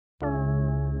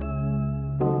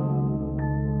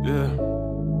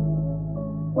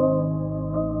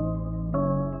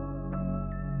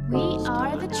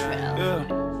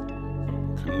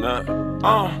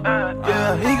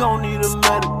Yeah, he gon' need a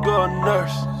medical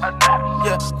nurse.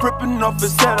 Yeah, ripping off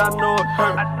his head, I know it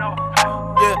hurt.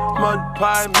 Yeah, mud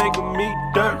pie making me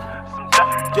dirt.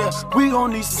 Yeah, we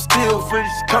gon' need some steel for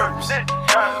these curtains.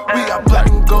 We got black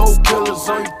and gold killers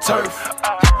on your turf.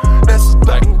 That's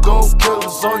black and gold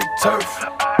killers on your turf.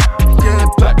 Yeah,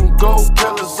 black and gold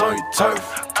killers on your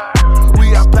turf. We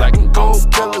got black and gold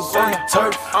killers on your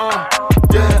turf.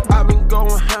 Yeah, I've been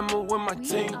going hammer with my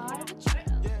team.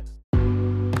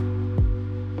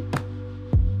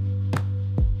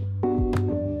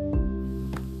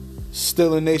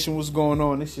 Steeler Nation, what's going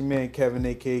on? It's your man Kevin,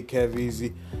 aka Kev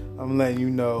Easy. I'm letting you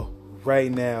know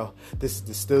right now, this is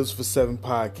the Steelers for 7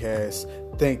 podcast.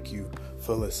 Thank you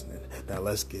for listening. Now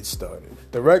let's get started.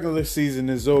 The regular season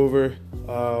is over.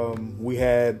 We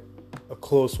had a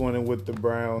close one with the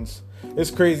Browns.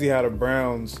 It's crazy how the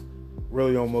Browns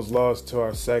really almost lost to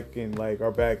our second,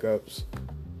 our backups.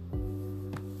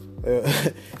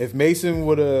 If Mason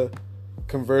would have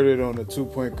converted on a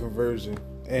 2-point conversion,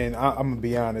 and I'm going to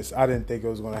be honest, I didn't think it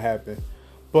was going to happen.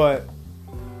 But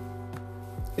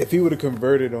if he would have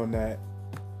converted on that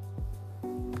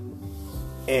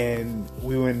and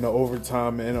we went into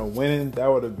overtime and ended up winning, that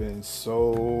would have been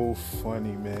so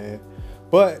funny, man.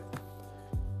 But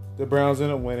the Browns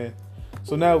ended up winning.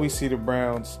 So now we see the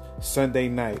Browns Sunday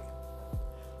night.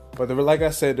 But like I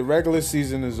said, the regular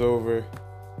season is over.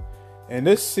 And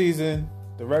this season,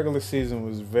 the regular season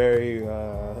was very...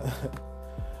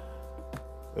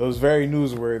 It was very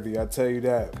newsworthy, I tell you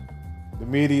that. The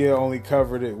media only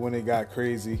covered it when it got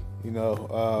crazy,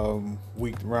 around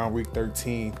week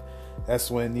 13.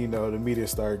 That's when, the media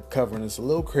started covering us a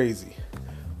little crazy.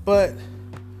 But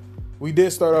we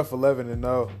did start off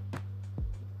 11-0.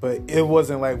 But it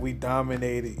wasn't like we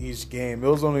dominated each game. It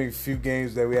was only a few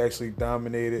games that we actually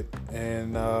dominated.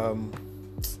 And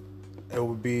it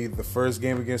would be the first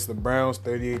game against the Browns,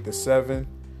 38-7.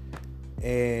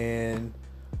 And...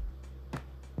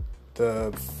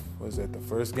 the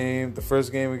first game? The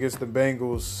first game against the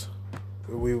Bengals,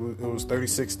 it was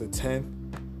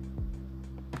 36-10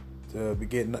 to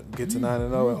get to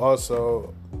 9-0, and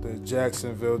also the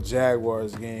Jacksonville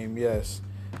Jaguars game. Yes,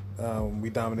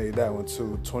 we dominated that one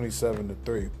too,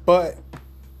 27-3. But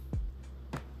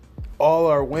all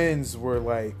our wins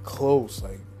were close.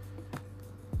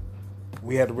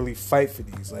 We had to really fight for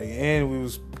these. And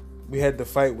we had to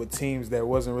fight with teams that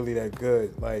wasn't really that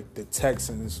good, like the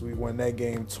Texans. We won that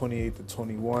game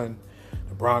 28-21.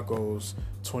 The Broncos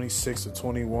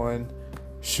 26-21.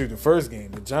 Shoot, the first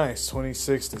game, the Giants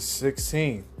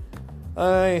 26-16.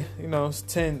 It's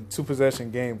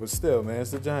 2-possession game, but still, man,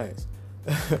 it's the Giants.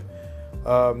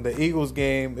 The Eagles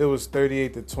game, it was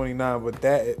 38-29, but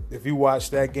that, if you watch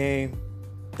that game,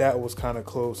 that was kind of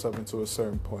close up until a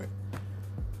certain point.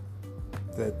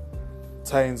 That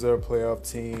Titans are a playoff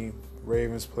team,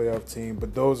 Ravens playoff team,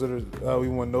 but those are we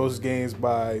won those games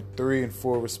by 3 and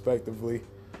 4 respectively.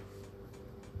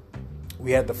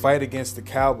 We had to fight against the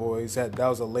Cowboys. That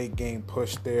was a late game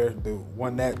push there. They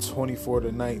won that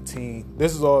 24-19.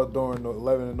 This is all during the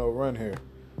 11-0 run here.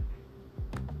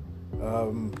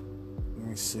 Let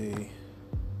me see.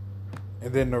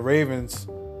 And then the Ravens,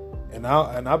 and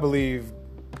I believe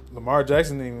Lamar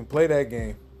Jackson didn't even play that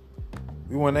game.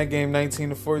 We won that game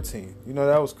 19-14.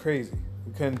 That was crazy.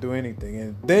 We couldn't do anything.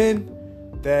 And then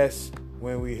that's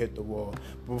when we hit the wall.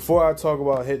 But before I talk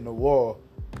about hitting the wall,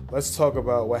 let's talk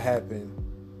about what happened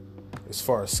as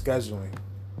far as scheduling.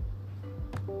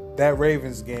 That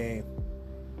Ravens game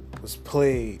was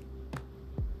played.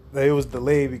 It was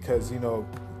delayed because,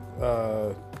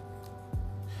 the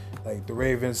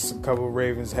Ravens, a couple of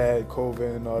Ravens had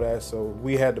COVID and all that. So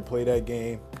we had to play that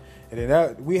game. And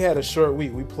then we had a short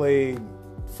week. We played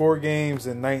 4 games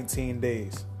in 19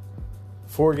 days.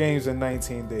 4 games in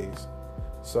 19 days.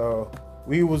 So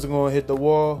we was going to hit the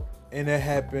wall, and it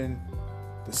happened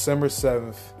December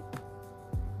 7th,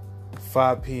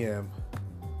 5 p.m.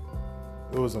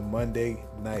 It was a Monday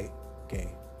night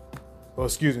game.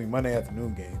 Monday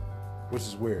afternoon game, which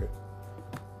is weird.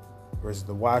 Versus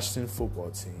the Washington football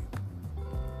team.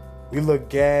 We looked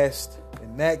gassed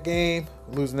in that game,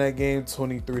 losing that game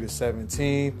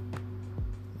 23-17.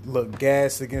 Looked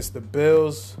gassed against the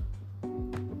Bills.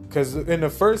 Because in the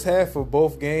first half of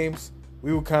both games,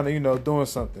 we were kind of, doing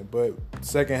something. But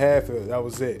second half, that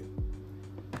was it.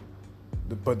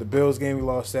 But the Bills game, we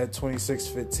lost that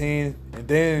 26-15. And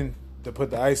then, to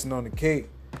put the icing on the cake,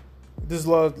 we just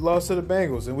lost to the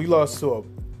Bengals. And we lost to a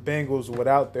Bengals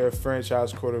without their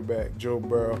franchise quarterback, Joe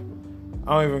Burrow.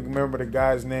 I don't even remember the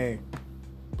guy's name,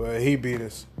 but he beat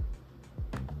us.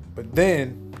 But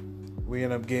then we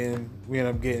end up getting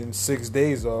 6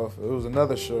 days off. It was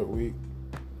another short week.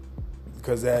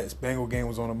 because that Bengal game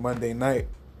was on a Monday night.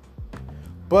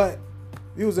 But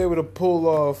he was able to pull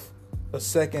off a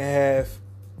second half,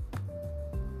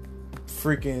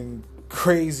 freaking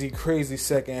crazy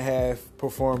second half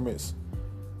performance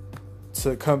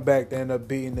to come back to end up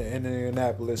beating the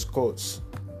Indianapolis Colts.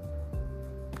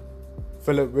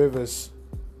 Phillip Rivers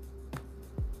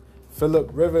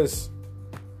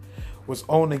was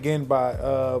owned again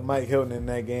by Mike Hilton in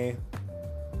that game.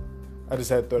 I just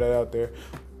had to throw that out there.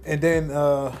 And then,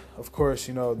 of course,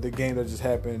 the game that just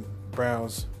happened,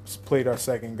 Browns played our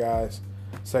second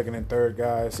and third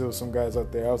guys. There was some guys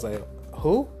out there. I was like,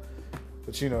 who?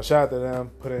 But, shout out to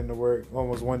them. Put in the work.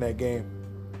 Almost won that game.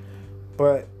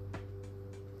 But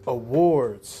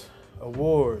awards. I'm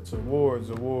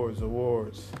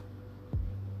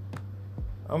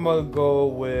going to go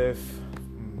with...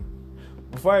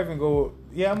 Before I even go...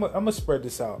 Yeah, I'm going to spread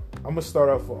this out. I'm going to start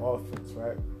off with offense,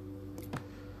 right?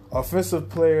 Offensive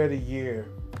Player of the Year.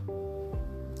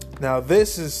 Now,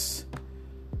 this is...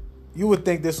 You would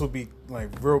think this would be, like,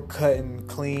 real cut and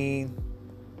clean.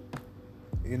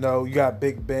 You got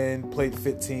Big Ben, played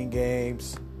 15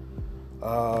 games.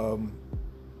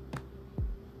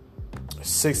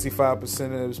 65%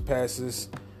 of his passes.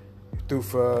 Threw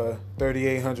for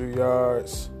 3,800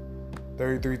 yards.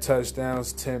 33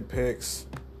 touchdowns, 10 picks.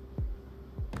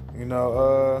 It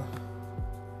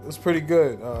was pretty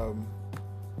good.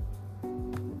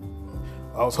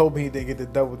 I was hoping he didn't get the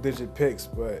double-digit picks,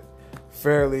 but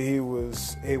fairly he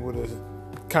was able to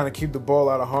kind of keep the ball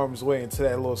out of harm's way into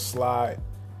that little slide.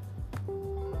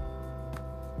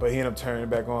 But he ended up turning it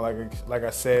back on, like I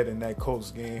said, in that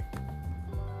Colts game.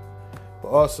 But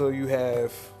also you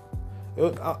have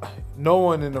no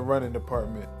one in the running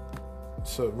department.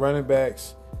 So running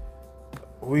backs,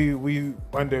 we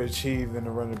underachieved in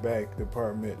the running back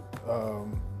department.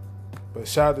 But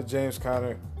shout out to James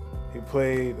Conner. He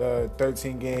played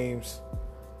 13 games,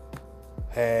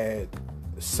 had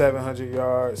 700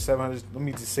 yards, let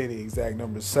me just say the exact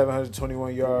numbers,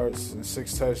 721 yards and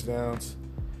 6 touchdowns,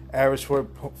 average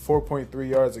 4.3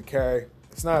 yards a carry.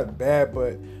 It's not bad,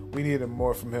 but we needed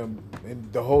more from him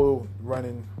in the whole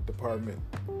running department.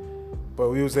 But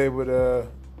we was able to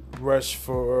rush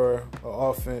for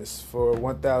offense for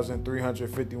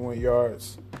 1,351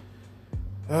 yards.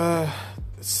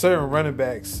 Certain running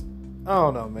backs, I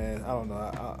don't know, man. I don't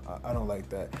know. I don't like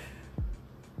that.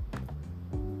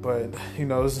 But,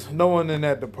 there's no one in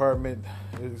that department,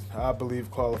 I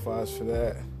believe, qualifies for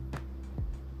that.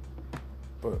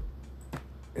 But,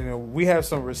 we have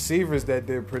some receivers that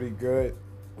did pretty good.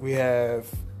 We have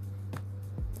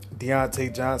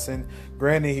Deontay Johnson.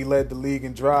 Granted, he led the league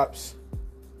in drops,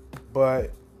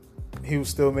 but he was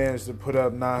still managed to put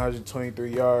up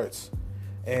 923 yards.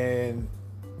 And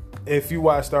if you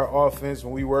watched our offense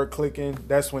when we were clicking,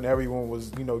 that's when everyone was,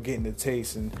 getting the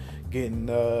taste and getting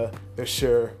their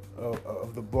share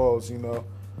of the balls,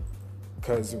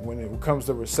 Because when it comes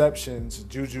to receptions,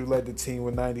 Juju led the team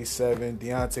with 97.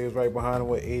 Deontay was right behind him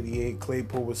with 88.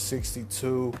 Claypool was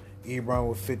 62. Ebron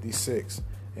with 56.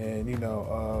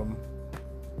 And,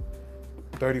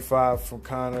 35 from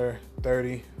Connor,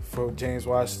 30 for James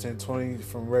Washington, 20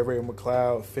 from Ray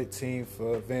McLeod, 15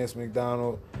 for Vance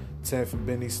McDonald, 10 for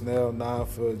Benny Snell, 9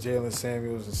 for Jalen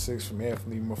Samuels, and 6 from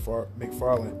Anthony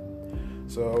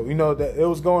McFarland. So, that it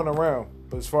was going around.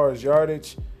 But as far as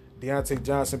yardage, Deontay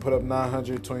Johnson put up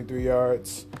 923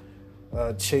 yards.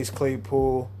 Chase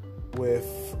Claypool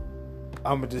with,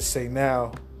 I'm going to just say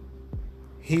now,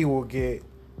 he will get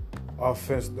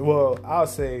offense. Well, I'll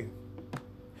say,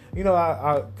 because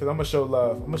I'm going to show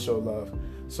love.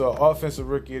 So, Offensive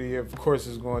Rookie of the Year, of course,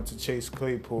 is going to Chase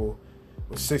Claypool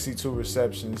with 62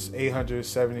 receptions,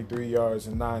 873 yards,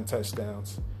 and 9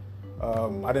 touchdowns.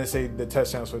 I didn't say the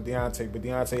touchdowns for Deontay, but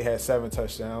Deontay had 7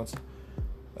 touchdowns.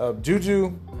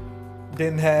 Juju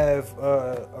didn't have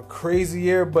a crazy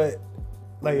year, but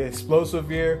like an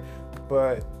explosive year.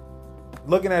 But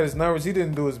looking at his numbers, he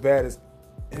didn't do as bad as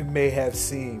it may have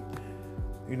seemed.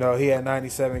 He had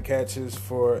 97 catches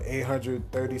for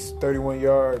 831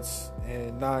 yards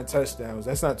and 9 touchdowns.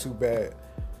 That's not too bad.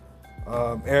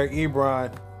 Eric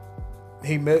Ebron,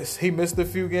 he missed a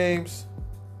few games,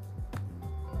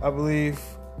 I believe,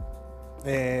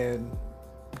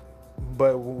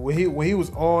 but when he was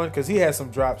on, because he had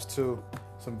some drops too,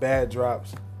 some bad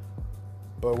drops.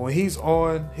 But when he's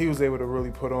on, he was able to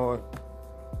really put on.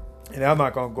 And I'm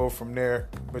not gonna go from there.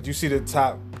 But you see the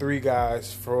top 3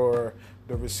 guys for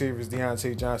the receivers: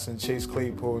 Deontay Johnson, Chase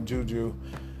Claypool, and Juju.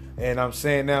 And I'm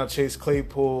saying now, Chase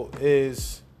Claypool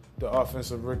is the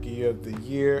Offensive Rookie of the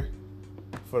Year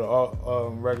for the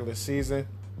regular season.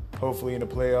 Hopefully in the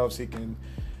playoffs he can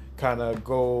kind of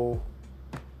go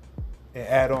and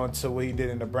add on to what he did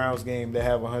in the Browns game to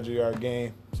have a 100-yard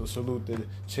game. So salute to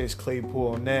Chase Claypool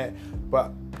on that.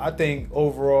 But I think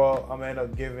overall, I'm going to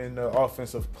end up giving the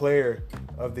offensive player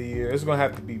of the year. It's going to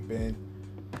have to be Ben.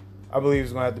 I believe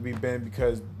it's going to have to be Ben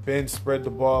because Ben spread the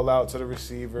ball out to the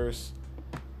receivers,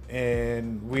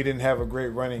 and we didn't have a great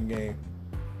running game.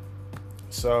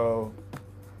 So,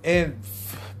 and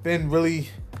Ben really,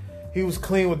 he was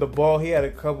clean with the ball. He had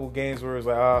a couple games where it was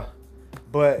like,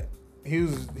 but he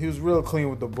was real clean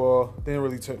with the ball. Didn't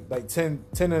really turn, like 10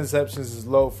 interceptions is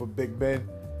low for Big Ben.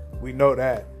 We know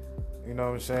that. You know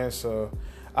what I'm saying? So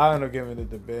I end up giving it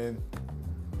to Ben.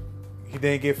 He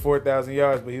didn't get 4,000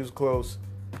 yards, but he was close.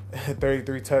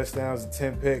 33 touchdowns and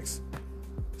 10 picks.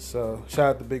 So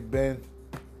shout out to Big Ben.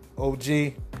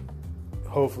 OG.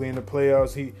 Hopefully in the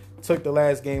playoffs. He took the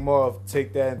last game off.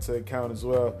 Take that into account as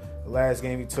well. The last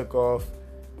game he took off.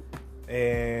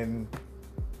 And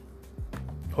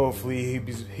hopefully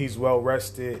he's well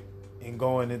rested and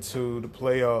going into the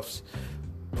playoffs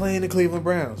playing the Cleveland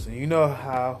Browns. And you know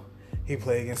how he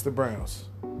played against the Browns.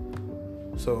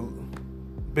 So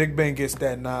Big Ben gets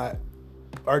that nod.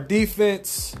 Our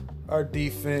defense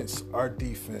is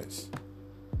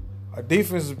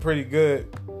pretty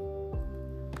good,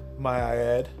 might I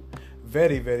add.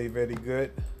 Very, very, very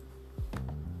good.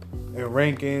 And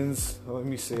rankings, let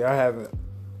me see. I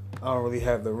don't really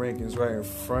have the rankings right in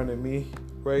front of me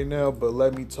right now, but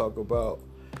let me talk about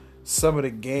some of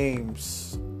the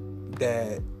games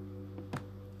that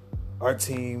our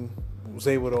team was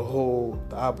able to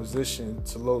hold the opposition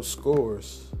to low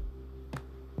scores.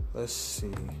 Let's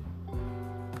see.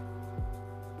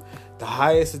 The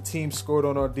highest a team scored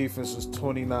on our defense was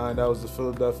 29. That was the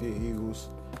Philadelphia Eagles.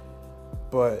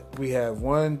 But we have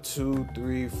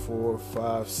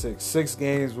 6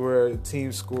 games where a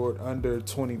team scored under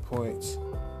 20 points.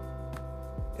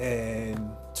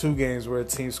 And 2 games where a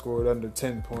team scored under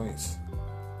 10 points.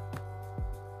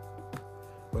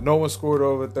 But no one scored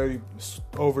over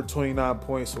 29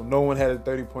 points, so no one had a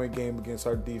 30-point game against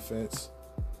our defense.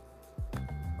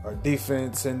 Our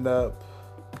defense ended up,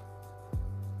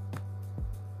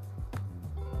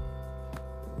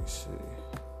 let me see.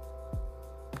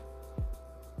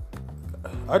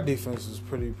 Our defense was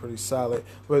pretty solid.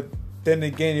 But then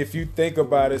again, if you think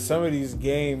about it, some of these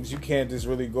games, you can't just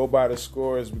really go by the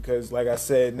scores because, like I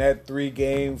said, in that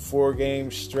 4-game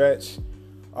stretch,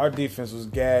 our defense was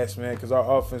gassed, man, because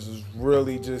our offense was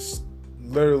really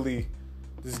literally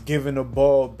giving the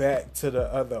ball back to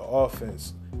the other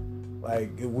offense.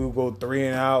 Like, we'll go 3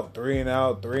 and out. And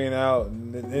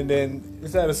then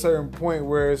it's at a certain point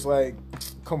where it's like,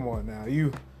 come on now.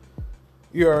 You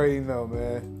already know,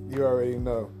 man. You already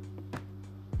know.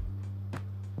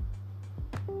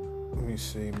 Let me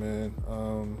see, man.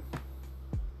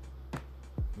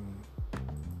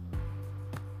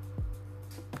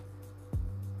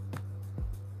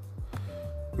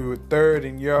 We were 3rd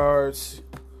in yards.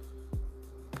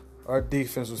 Our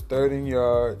defense was 3rd in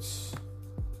yards.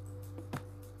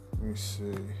 Let me see.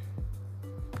 1,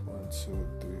 2,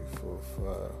 3, 4,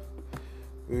 5.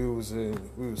 We was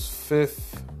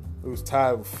 5th. We was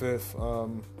tied with 5th.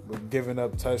 With giving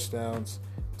up touchdowns,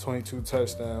 22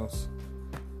 touchdowns,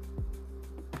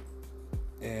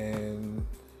 and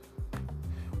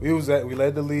we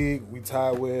led the league. We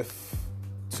tied with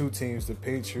 2 teams: the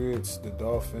Patriots, the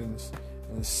Dolphins,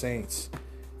 and the Saints.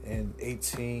 And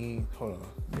 18. Hold on.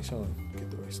 Make sure I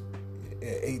get the rest.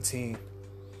 Yeah, 18.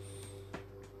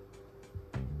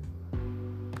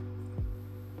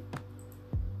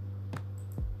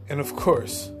 And of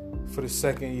course, for the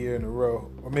 2nd year in a row,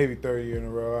 or maybe 3rd year in a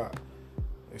row,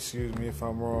 excuse me if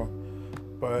I'm wrong,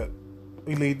 but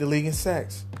we lead the league in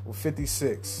sacks with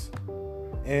 56.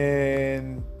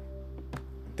 And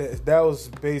that was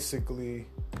basically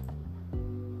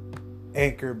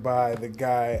anchored by the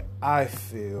guy I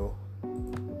feel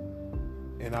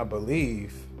and I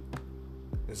believe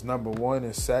is number 1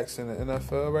 in sacks in the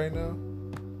NFL right now.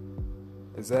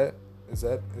 Is that? Let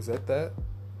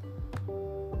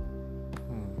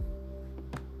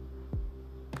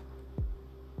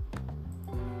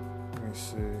me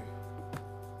see.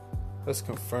 Let's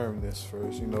confirm this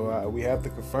first. You know, we have to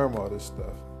confirm all this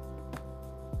stuff.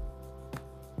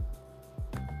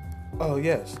 Oh,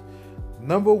 yes.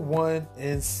 Number 1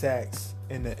 in sacks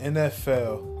in the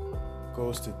NFL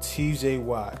goes to TJ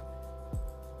Watt.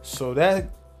 So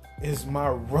that is my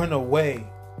runaway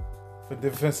for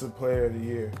Defensive Player of the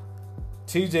Year.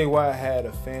 TJ Watt had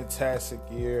a fantastic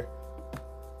year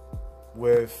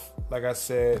with, like I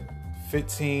said,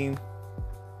 15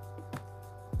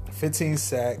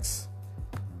 sacks.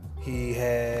 He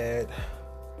had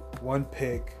 1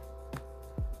 pick.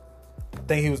 I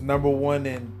think he was number 1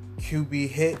 in QB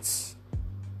hits.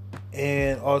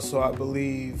 And also, I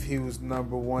believe he was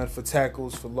number 1 for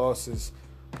tackles for losses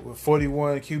with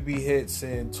 41 QB hits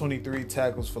and 23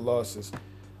 tackles for losses.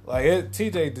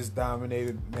 TJ just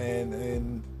dominated, man,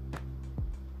 and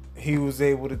he was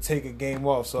able to take a game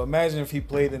off. So imagine if he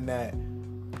played in that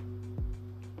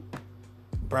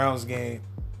Browns game.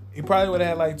 He probably would have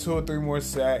had like 2 or 3 more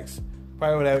sacks.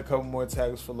 Probably would have had a couple more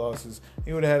tackles for losses.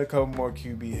 He would have had a couple more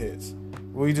QB hits.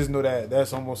 We just know that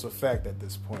that's almost a fact at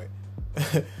this point.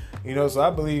 So I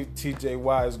believe TJ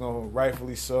Watt is going to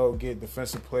rightfully so get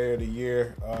Defensive Player of the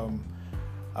Year.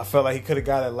 I felt like he could have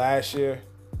got it last year,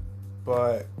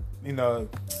 but, I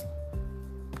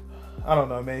don't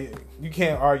know, man. You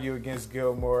can't argue against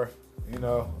Gilmore,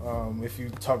 if you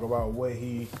talk about what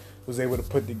he was able to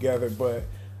put together. But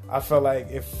I felt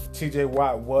like if TJ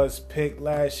Watt was picked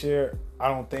last year, I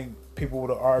don't think people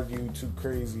would have argued too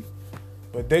crazy.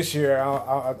 But this year,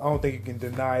 I don't think you can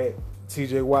deny it.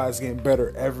 TJ Watt is getting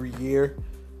better every year.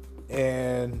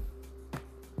 And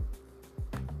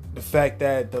the fact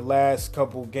that the last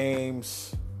couple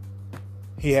games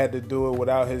he had to do it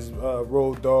without his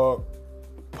road dog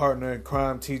partner in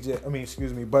crime,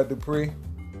 Bud Dupree.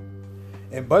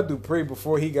 And Bud Dupree,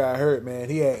 before he got hurt, man,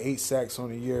 he had 8 sacks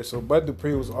on the year. So Bud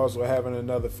Dupree was also having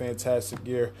another fantastic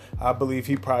year. I believe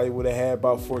he probably would have had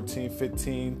about 14,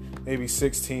 15, maybe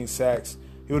 16 sacks.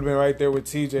 He would have been right there with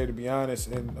TJ, to be honest.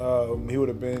 And he would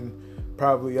have been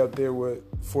probably up there with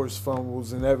forced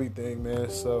fumbles and everything, man.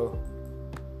 So,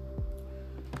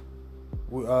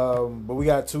 but we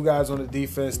got 2 guys on the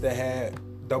defense that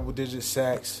had double-digit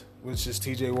sacks, which is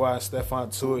TJ Watt and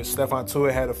Stephon Tuitt. Stephon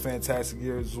Tuitt had a fantastic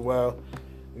year as well.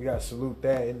 We got to salute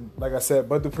that. And like I said,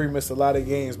 Bud Dupree missed a lot of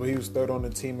games, but he was 3rd on the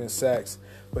team in sacks.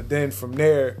 But then from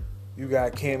there, you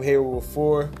got Cam Hayward with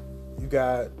 4. You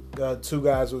got 2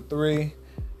 guys with 3.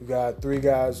 You got 3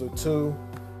 guys with 2.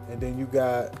 And then you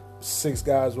got 6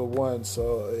 guys with 1.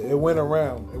 So it went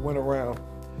around.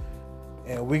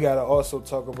 And we got to also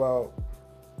talk about,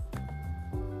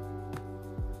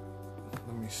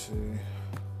 let me see,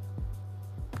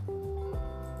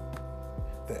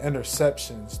 the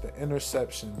interceptions.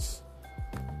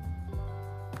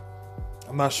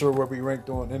 I'm not sure where we ranked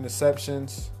on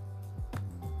interceptions,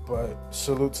 but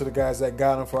salute to the guys that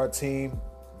got him for our team.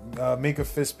 Minkah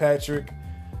Fitzpatrick,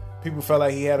 people felt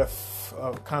like he had a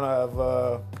kind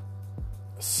of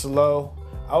slow.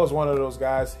 I was one of those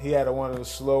guys. He had one of the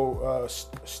slow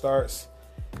starts,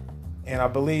 and I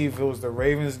believe it was the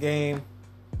Ravens game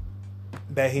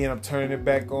that he ended up turning it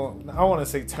back on. I don't want to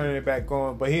say turning it back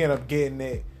on, but he ended up getting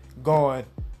it going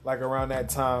like around that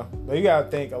time. But you got to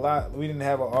think, we didn't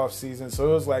have an off season, so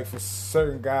it was like for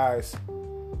certain guys,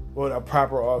 a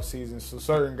proper off season. So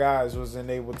certain guys wasn't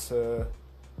able to,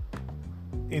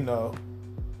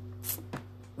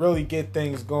 really get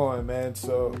things going, man.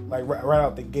 So like right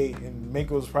out the gate, and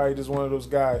Minkah was probably just one of those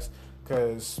guys,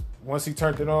 because once he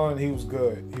turned it on, he was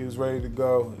good. He was ready to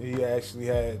go. He actually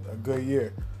had a good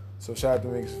year. So shout out to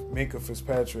Minkah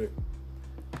Fitzpatrick.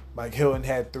 Mike Hilton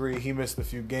had 3. He missed a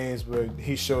few games, but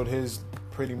he showed his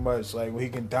pretty much like when he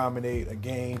can dominate a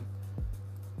game.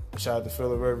 Shout out to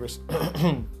Phillip Rivers.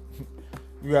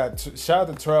 You got shout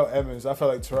out to Terrell Evans. I feel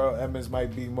like Terrell Evans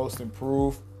might be most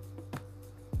improved.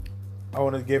 I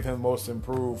want to give him most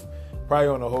improved, probably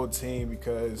on the whole team,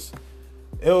 because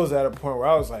it was at a point where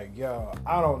I was like, yo,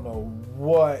 I don't know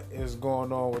what is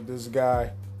going on with this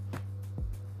guy.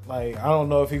 Like, I don't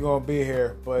know if he's going to be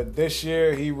here. But this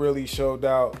year, he really showed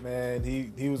out, man.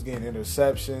 He was getting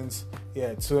interceptions. He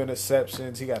had 2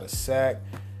 interceptions. He got a sack.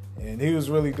 And he was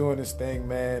really doing his thing,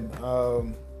 man.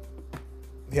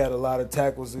 He had a lot of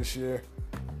tackles this year.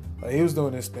 He was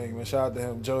doing his thing, man. Shout out to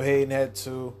him. Joe Hayden had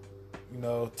 2.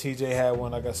 TJ had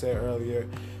 1, like I said earlier.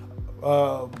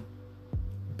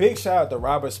 Big shout out to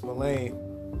Robert Spillane,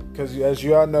 because as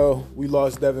you all know, we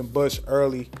lost Devin Bush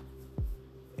early.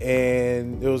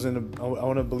 And it was I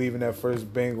want to believe in that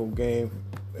first Bengal game.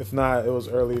 If not, it was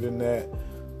earlier than that.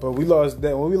 But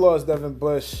when we lost Devin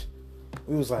Bush,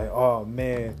 we was like, oh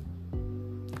man,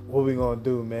 what we gonna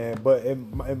do, man? But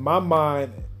in my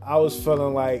mind, I was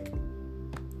feeling like,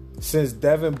 since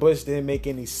Devin Bush didn't make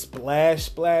any splash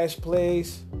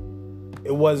plays,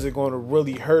 it wasn't going to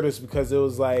really hurt us, because it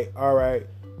was like, all right,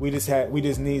 we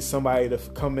just need somebody to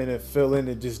come in and fill in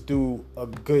and just do a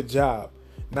good job.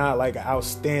 Not like an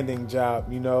outstanding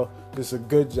job, just a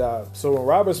good job. So when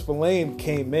Robert Spillane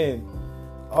came in,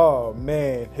 oh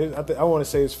man, I want to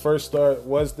say his first start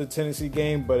was the Tennessee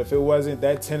game, but if it wasn't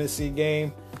that Tennessee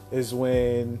game, is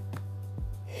when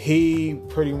he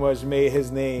pretty much made his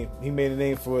name. He made a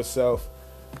name for himself.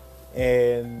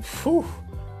 And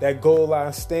that goal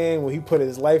line stand when he put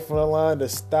his life on the line to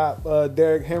stop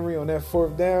Derrick Henry on that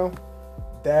 4th down.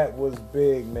 That was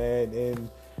big, man, and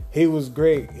he was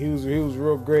great. He was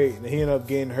real great, and he ended up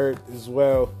getting hurt as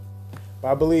well.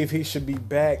 But I believe he should be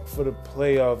back for the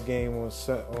playoff game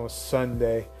on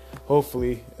Sunday.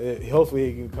 Hopefully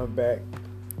he can come back.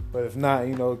 But if not,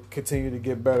 continue to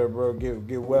get better, bro.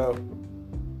 Get well.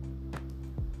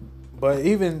 But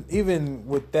even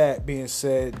with that being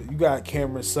said, you got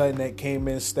Cameron Sutton that came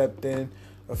in, stepped in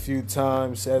a few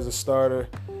times as a starter.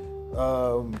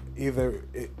 Either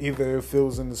if it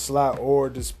was in the slot or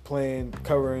just playing,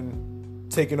 covering,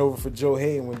 taking over for Joe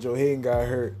Hayden when Joe Hayden got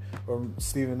hurt or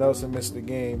Steven Nelson missed the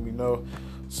game,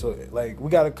 So, we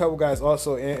got a couple guys.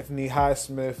 Also, Anthony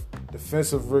Highsmith,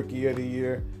 Defensive Rookie of the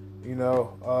Year.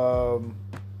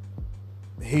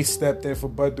 He stepped in for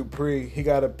Bud Dupree. He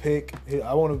got a pick.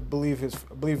 I want to believe his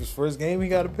first game he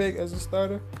got a pick as a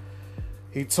starter.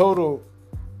 He totaled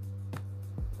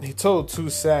 2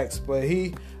 sacks, but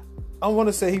I want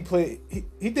to say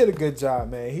he did a good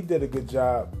job, man. He did a good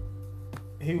job.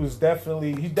 He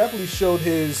definitely showed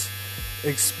his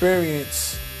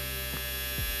experience.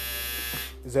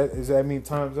 Does that mean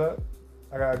time's up?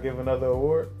 I gotta give another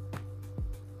award?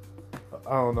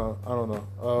 I don't know.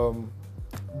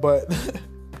 But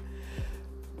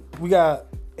we got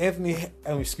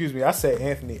Alex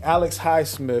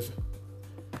Highsmith.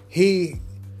 He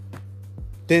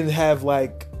didn't have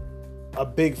a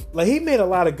big, he made a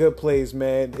lot of good plays,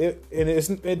 man.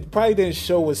 It probably didn't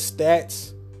show his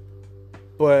stats,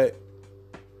 but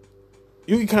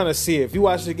you can kind of see it. If you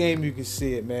watch the game, you can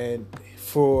see it, man.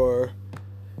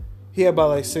 He had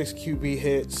about 6 QB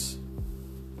hits,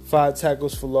 5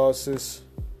 tackles for losses.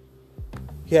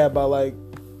 He had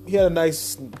a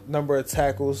nice number of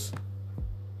tackles,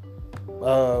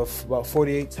 about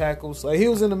 48 tackles. He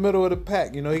was in the middle of the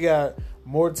pack. He got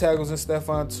more tackles than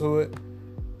Stephon Tuitt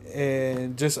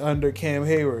and just under Cam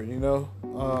Hayward, and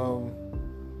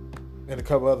a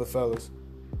couple other fellas.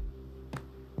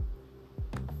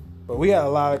 But we had a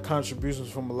lot of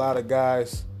contributions from a lot of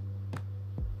guys.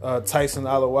 Tyson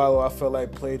Alualu, I felt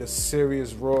like played a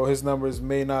serious role. His numbers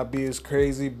may not be as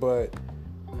crazy, but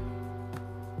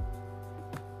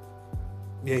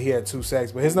yeah, he had 2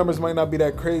 sacks. But his numbers might not be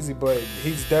that crazy, but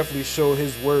he's definitely showed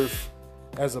his worth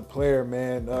as a player,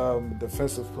 man.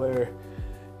 Defensive player.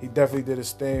 He definitely did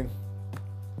his thing.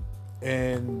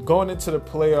 And going into the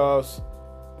playoffs,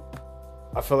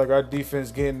 I feel like our defense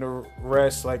getting the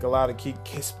rest. A lot of key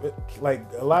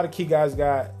guys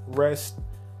got rest.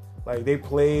 They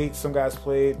played. Some guys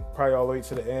played probably all the way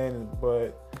to the end,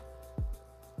 but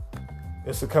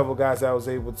it's a couple guys that was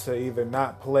able to either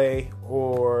not play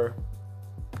or,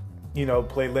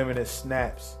 play limited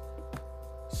snaps.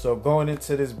 So going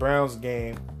into this Browns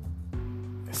game,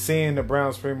 seeing the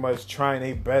Browns pretty much trying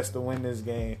their best to win this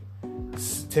game,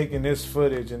 taking this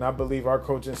footage, and I believe our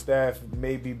coaching staff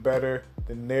may be better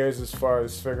than theirs as far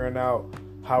as figuring out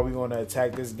how we're going to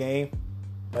attack this game.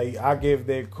 I give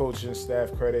their coaching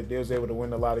staff credit. They was able to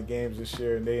win a lot of games this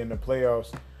year, and they in the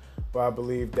playoffs. But I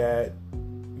believe that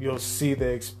you'll see the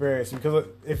experience. Because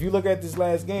if you look at this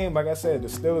last game, like I said, the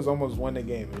Steelers almost won the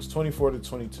game. It was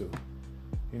 24-22.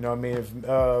 If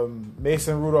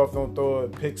Mason Rudolph don't throw a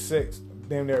pick six,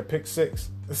 damn near a pick six.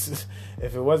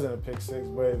 If it wasn't a pick six.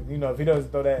 But, if he doesn't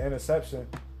throw that interception,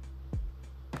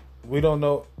 we don't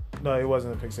know. No, it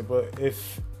wasn't a pick six. But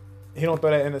if he don't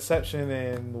throw that interception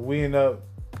and we end up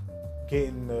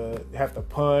have to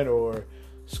punt or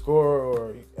score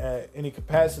or at any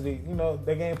capacity,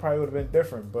 the game probably would have been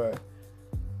different. But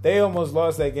they almost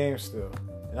lost that game still.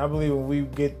 And I believe when we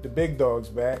get the big dogs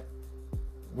back,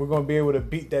 we're going to be able to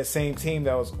beat that same team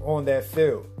that was on that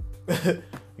field.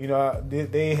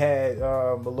 They had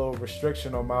a little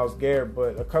restriction on Myles Garrett,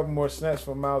 but a couple more snaps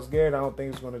from Myles Garrett, I don't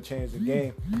think it's going to change the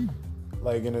game,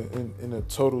 in a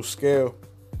total scale.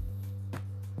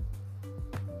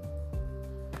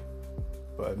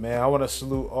 But, man, I want to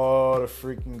salute all the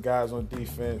freaking guys on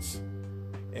defense.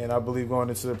 And I believe going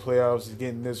into the playoffs,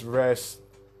 getting this rest.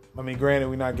 I mean, granted,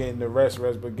 we're not getting the rest,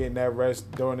 but getting that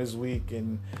rest during this week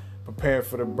and preparing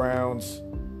for the Browns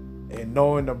and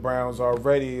knowing the Browns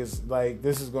already is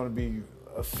this is going to be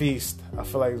a feast. I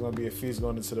feel like it's going to be a feast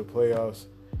going into the playoffs.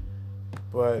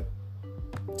 But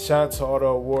shout out to all the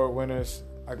award winners.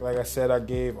 Like I said, I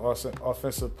gave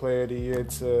Offensive Player of the Year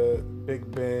to Big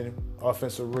Ben,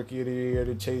 Offensive Rookie of the Year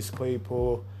to Chase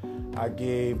Claypool. I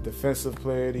gave Defensive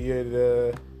Player of the Year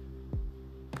to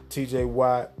TJ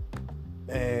Watt.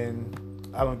 And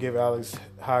I don't give Alex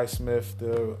Highsmith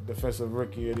the Defensive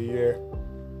Rookie of the Year.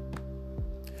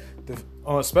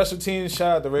 On special teams,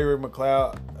 shout out to Ray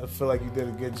McCloud. I feel like you did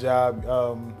a good job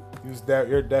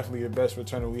You're definitely the best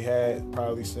returner we had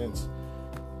probably since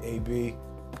AB.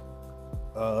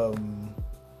 And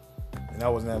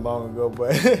that wasn't that long ago,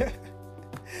 but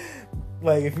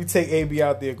like if you take AB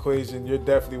out the equation, you're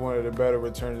definitely one of the better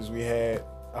returners we had.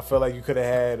 I felt like you could have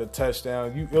had a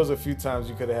touchdown. It was a few times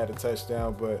you could have had a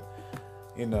touchdown, but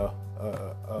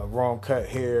wrong cut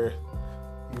here,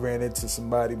 you ran into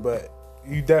somebody. But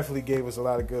you definitely gave us a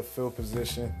lot of good field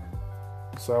position.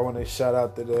 So I want to shout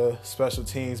out to the special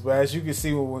teams. But as you can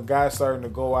see, when guys starting to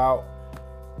go out,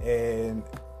 and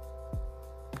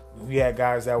we had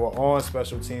guys that were on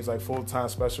special teams, like full-time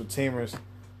special teamers,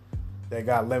 that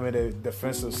got limited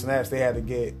defensive snaps. They had to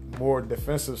get more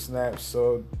defensive snaps,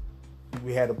 so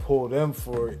we had to pull them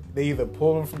for it. They either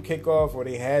pulled them from kickoff or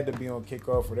they had to be on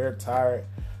kickoff or they're tired.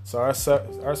 So our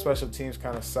special teams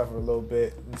kind of suffered a little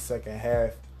bit in the second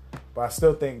half. But I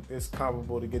still think it's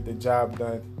comparable to get the job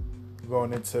done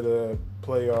going into the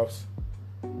playoffs.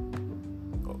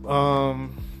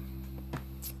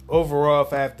 Overall,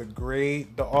 if I have to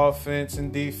grade the offense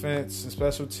and defense and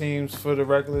special teams for the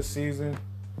regular season,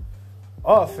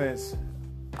 offense,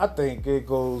 I think it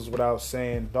goes without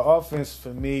saying. The offense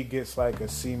for me gets like a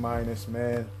C-, man.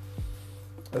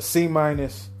 A C-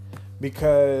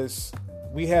 because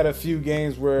we had a few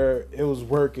games where it was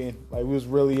working. Like we was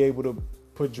really able to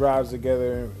put drives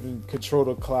together and control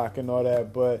the clock and all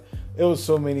that. But it was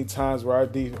so many times where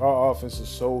our offense was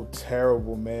so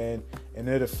terrible, man. And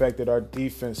it affected our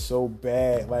defense so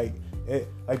bad. Like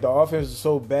the offense was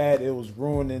so bad, it was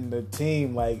ruining the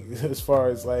team. Like as far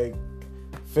as like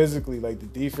physically, like the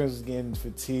defense was getting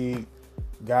fatigued.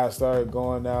 Guys started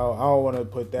going out. I don't want to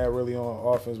put that really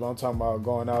on offense, but I'm talking about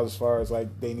going out as far as like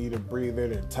they need a breather,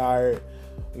 they're tired,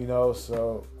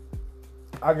 So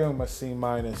I give them a C-, and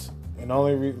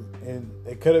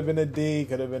it could have been a D,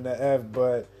 could have been an F,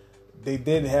 but they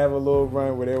did have a little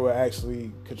run where they were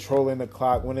actually controlling the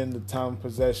clock, winning the time of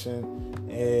possession,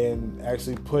 and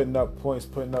actually putting up points,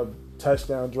 putting up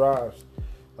touchdown drives.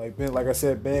 Like I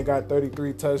said, Ben got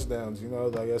 33 touchdowns.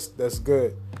 Like that's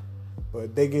good.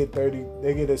 But they get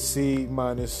a C-.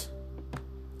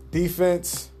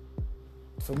 Defense,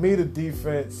 for me, the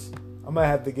defense, I'm gonna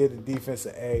have to give the defense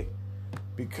an A,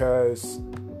 because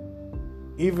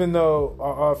even though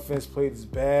our offense played as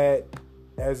bad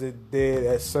as it did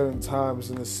at certain times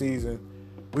in the season,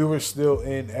 we were still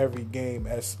in every game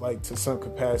to some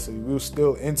capacity. We were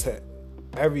still into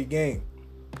every game.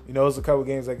 It was a couple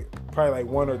games, probably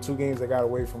like 1 or 2 games that got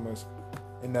away from us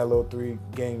in that little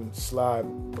 3-game slide.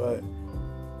 But,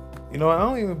 I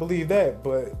don't even believe that.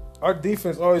 But our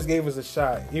defense always gave us a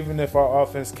shot, even if our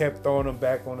offense kept throwing them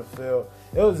back on the field.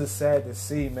 It was just sad to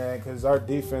see, man, because our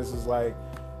defense is like,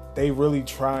 they really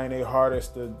trying their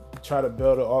hardest to try to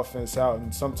build an offense out.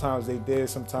 And sometimes they did,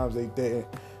 sometimes they didn't.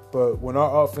 But when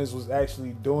our offense was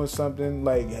actually doing something,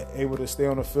 like able to stay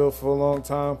on the field for a long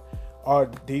time, our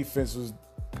defense was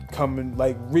coming,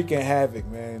 like wreaking havoc,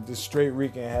 man. Just straight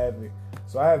wreaking havoc.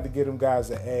 So I have to give them guys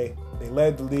an A. They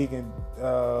led the league in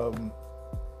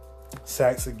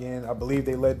sacks again. I believe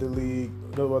they led the league.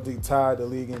 They tied the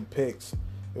league in picks.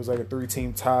 It was like a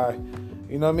 3-team tie.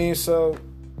 You know what I mean? So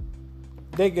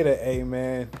they get an A,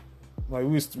 man. Like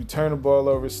we turn the ball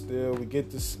over still. We get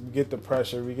the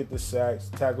pressure. We get the sacks,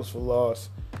 tackles for loss,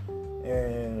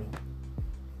 and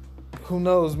who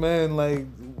knows, man?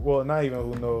 Not even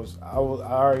who knows. I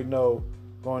already know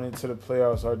going into the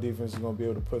playoffs, our defense is going to be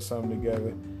able to put something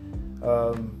together.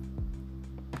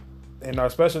 And our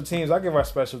special teams, I give our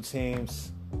special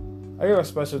teams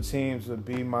a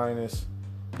B-,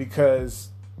 because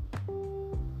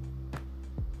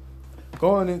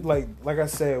going in, like I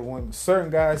said, when certain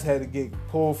guys had to get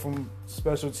pulled from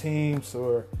special teams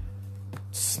or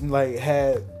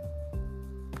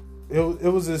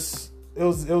it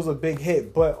was a big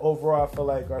hit. But overall, I feel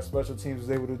like our special teams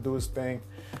was able to do its thing.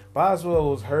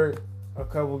 Boswell was hurt a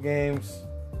couple games,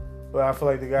 but I feel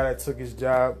like the guy that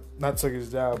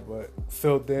but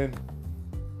filled in,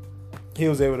 he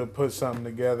was able to put something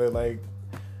together. Like,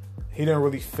 he didn't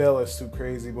really fail us too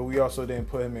crazy, but we also didn't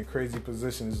put him in crazy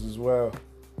positions as well.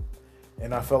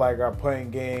 And I feel like our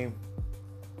playing game,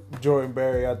 Jordan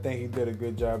Berry, I think he did a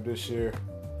good job this year.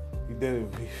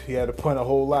 He had to punt a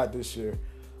whole lot this year.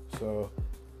 So,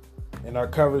 and our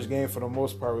coverage game for the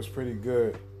most part was pretty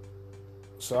good.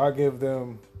 So I give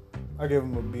them a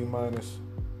B-.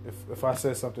 If I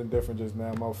said something different just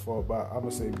now, my fault, but I'm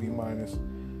gonna say B-.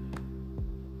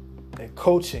 And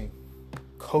coaching.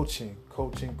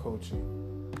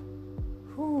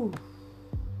 Whew.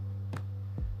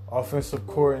 Offensive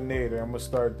coordinator. I'm gonna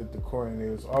start with the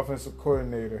coordinators. Offensive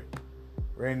coordinator,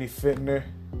 Randy Fittner.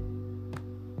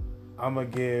 I'm gonna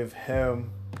give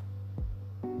him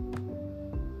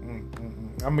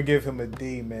I'm gonna give him a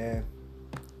D, man.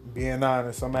 Being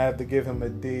honest, I'm gonna have to give him a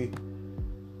D,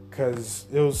 because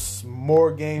it was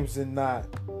more games than not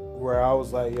where I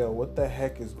was like, yo, what the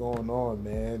heck is going on,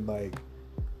 man? Like,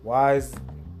 why is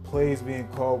plays being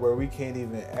called where we can't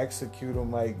even execute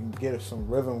them, like, and get some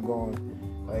rhythm going?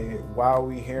 Like, why are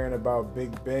we hearing about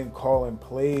Big Ben calling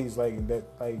plays like that?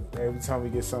 Like, every time we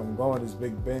get something going, is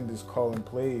Big Ben just calling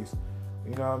plays?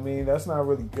 You know what I mean? That's not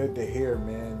really good to hear,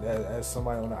 man, as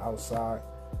somebody on the outside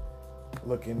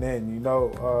looking in, you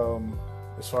know,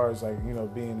 as far as, like, you know,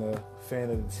 being a fan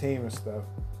of the team and stuff.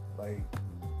 Like,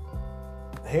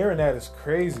 hearing that is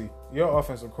crazy. You're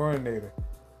offensive coordinator.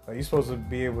 Like, you're supposed to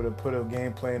be able to put a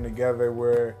game plan together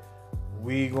where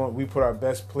we put our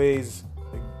best plays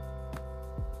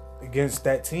against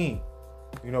that team.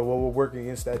 You know, what will work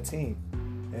against that team.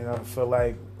 And I feel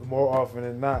like more often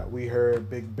than not, we heard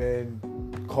Big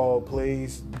Ben call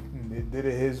plays. It did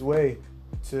it his way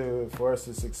for us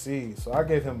to succeed. So I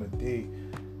gave him a D.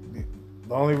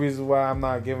 The only reason why I'm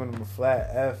not giving him a flat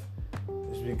F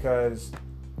is because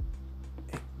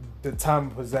the time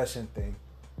of possession thing.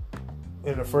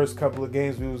 In the first couple of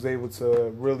games, we was able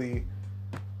to really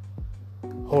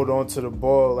hold on to the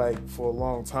ball, like, for a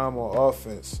long time on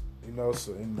offense. You know,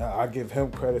 so, and I give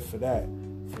him credit for that.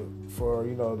 For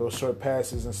you know, those short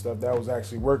passes and stuff, that was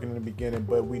actually working in the beginning,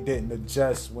 but we didn't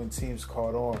adjust when teams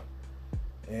caught on.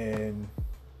 And,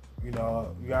 you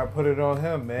know, you gotta put it on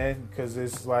him, man, because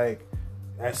it's like,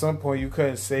 at some point you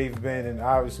couldn't save Ben, and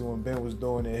obviously when Ben was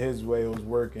doing it his way, it was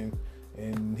working,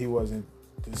 and he wasn't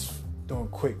just doing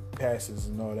quick passes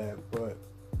and all that. But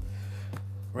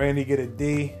Randy get a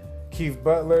D. Keith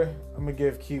Butler, I'm gonna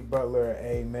give Keith Butler an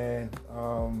A, man.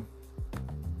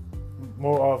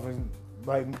 More often,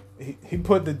 like, he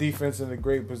put the defense in a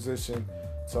great position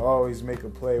to always make a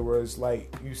play, where it's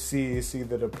like you see it's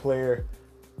either the player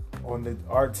on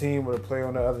our team or the player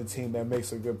on the other team that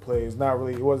makes a good play. It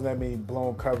wasn't that many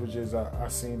blown coverages I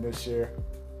seen this year.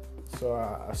 So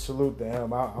I salute to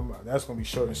him. That's going to be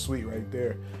short and sweet right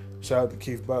there. Shout out to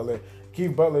Keith Butler.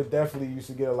 Keith Butler definitely used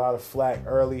to get a lot of flack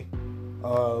early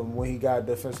when he got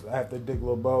defensive after Dick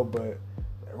LeBeau, but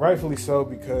rightfully so,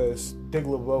 because Dick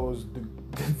LeBeau was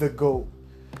the GOAT.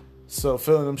 So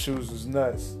filling them shoes was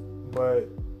nuts. But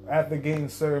after getting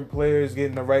certain players,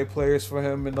 getting the right players for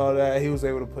him and all that, he was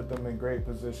able to put them in great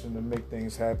position to make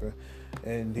things happen.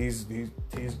 And he's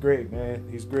great, man.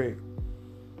 He's great.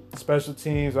 Special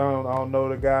teams, I don't know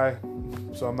the guy,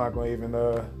 so I'm not going to even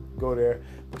go there.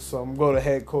 So I'm going to go to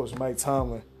head coach Mike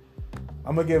Tomlin.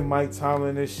 I'm going to give Mike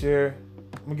Tomlin this year.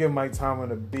 I'm going to give Mike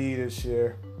Tomlin a B this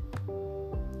year.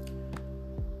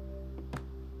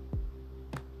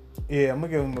 Yeah, I'm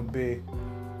going to give him a B.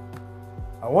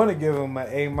 I want to give him an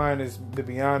A-, to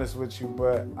be honest with you,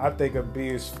 but I think a B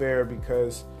is fair,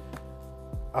 because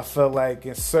I felt like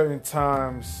in certain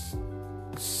times,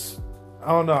 I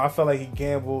don't know, I felt like he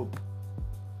gambled.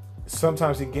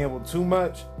 Sometimes he gambled too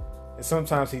much, and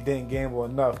sometimes he didn't gamble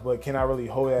enough. But can I really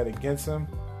hold that against him?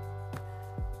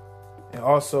 And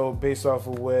also, based off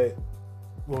of what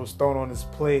was thrown on his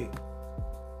plate,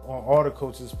 on all the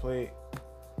coaches' plate,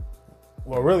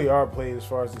 well, really our plate as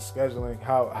far as the scheduling,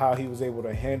 how he was able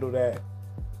to handle that.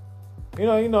 You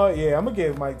know, yeah, I'm going to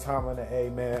give Mike Tomlin an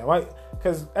A, man.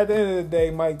 Because at the end of the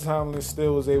day, Mike Tomlin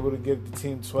still was able to give the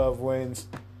team 12 wins.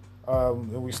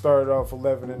 And we started off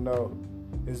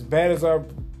 11-0. As bad as our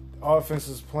offense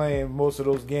is playing most of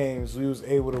those games, we was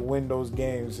able to win those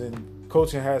games. And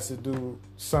coaching has to do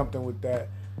something with that,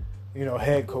 you know,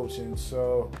 head coaching.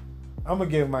 So I'm going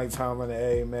to give Mike Tomlin an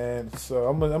A, man. So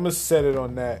I'm going to set it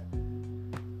on that.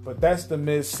 But that's the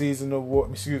mid-season award.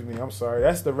 Excuse me, I'm sorry.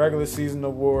 That's the regular season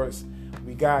awards.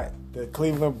 We got the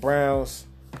Cleveland Browns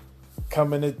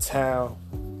coming to town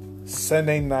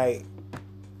Sunday night.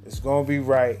 It's going to be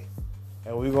right.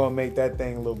 And we're going to make that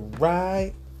thing look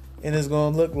right. And it's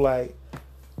going to look like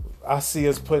I see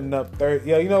us putting up 30.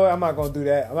 Yeah, you know what? I'm not going to do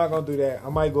that.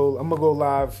 I'm going to go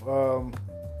live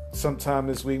sometime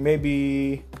this week.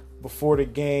 Maybe before the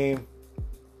game,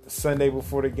 Sunday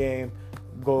before the game,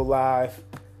 go live.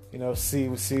 You know, see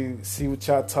what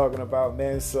y'all talking about,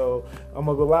 man. So I'm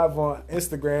gonna go live on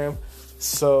Instagram.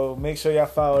 So make sure y'all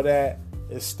follow that.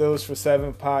 It's Stills for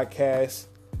 7 podcast.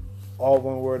 All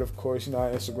one word, of course. You know how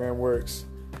Instagram works.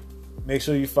 Make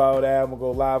sure you follow that. I'm gonna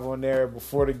go live on there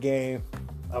before the game.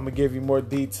 I'm gonna give you more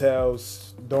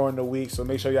details during the week. So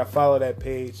make sure y'all follow that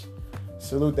page.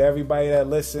 Salute to everybody that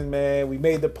listened, man. We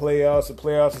made the playoffs. The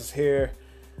playoffs is here.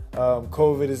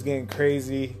 COVID is getting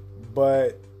crazy,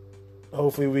 but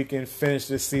hopefully we can finish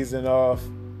this season off,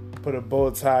 put a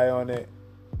bow tie on it,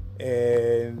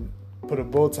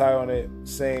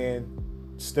 saying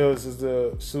Steelers is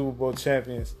the Super Bowl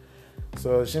champions.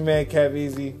 So it's your man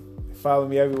Keveze. Follow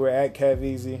me everywhere at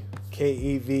Keveze,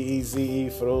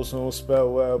 Keveze, for those who don't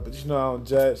spell well, but you know I don't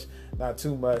judge, not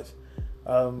too much.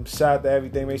 Shout out to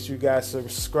everything. Make sure you guys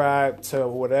subscribe to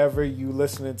whatever you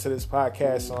listening to this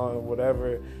podcast on,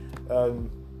 whatever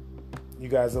you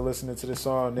guys are listening to this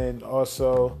on. And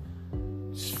also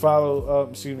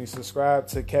subscribe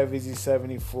to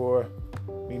Keveze74.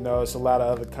 You know, it's a lot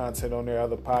of other content on there,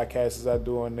 other podcasts I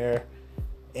do on there.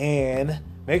 And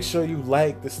make sure you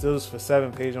like the Steelers for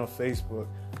 7 page on Facebook.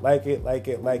 Like it.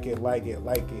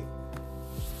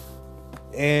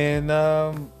 And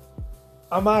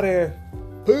I'm out here.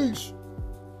 Peace.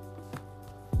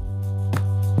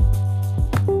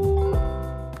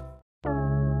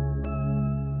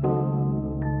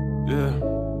 Yeah.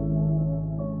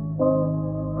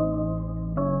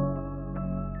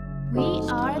 We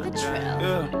are the Trill.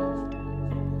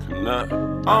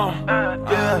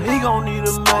 Yeah, he gon' need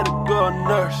a medical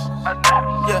nurse.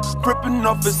 Yeah, ripping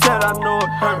off his head, I know it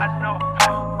hurt.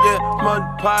 Yeah, mud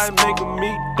pie making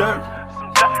me dirt.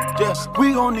 Yeah,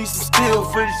 we gon' need some steel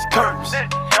for these curtains.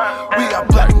 We got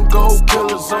black and gold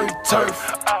killers on your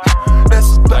turf.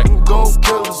 That's black and gold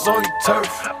killers on your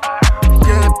turf.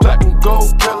 Yeah, black and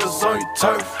gold killers on your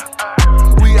turf.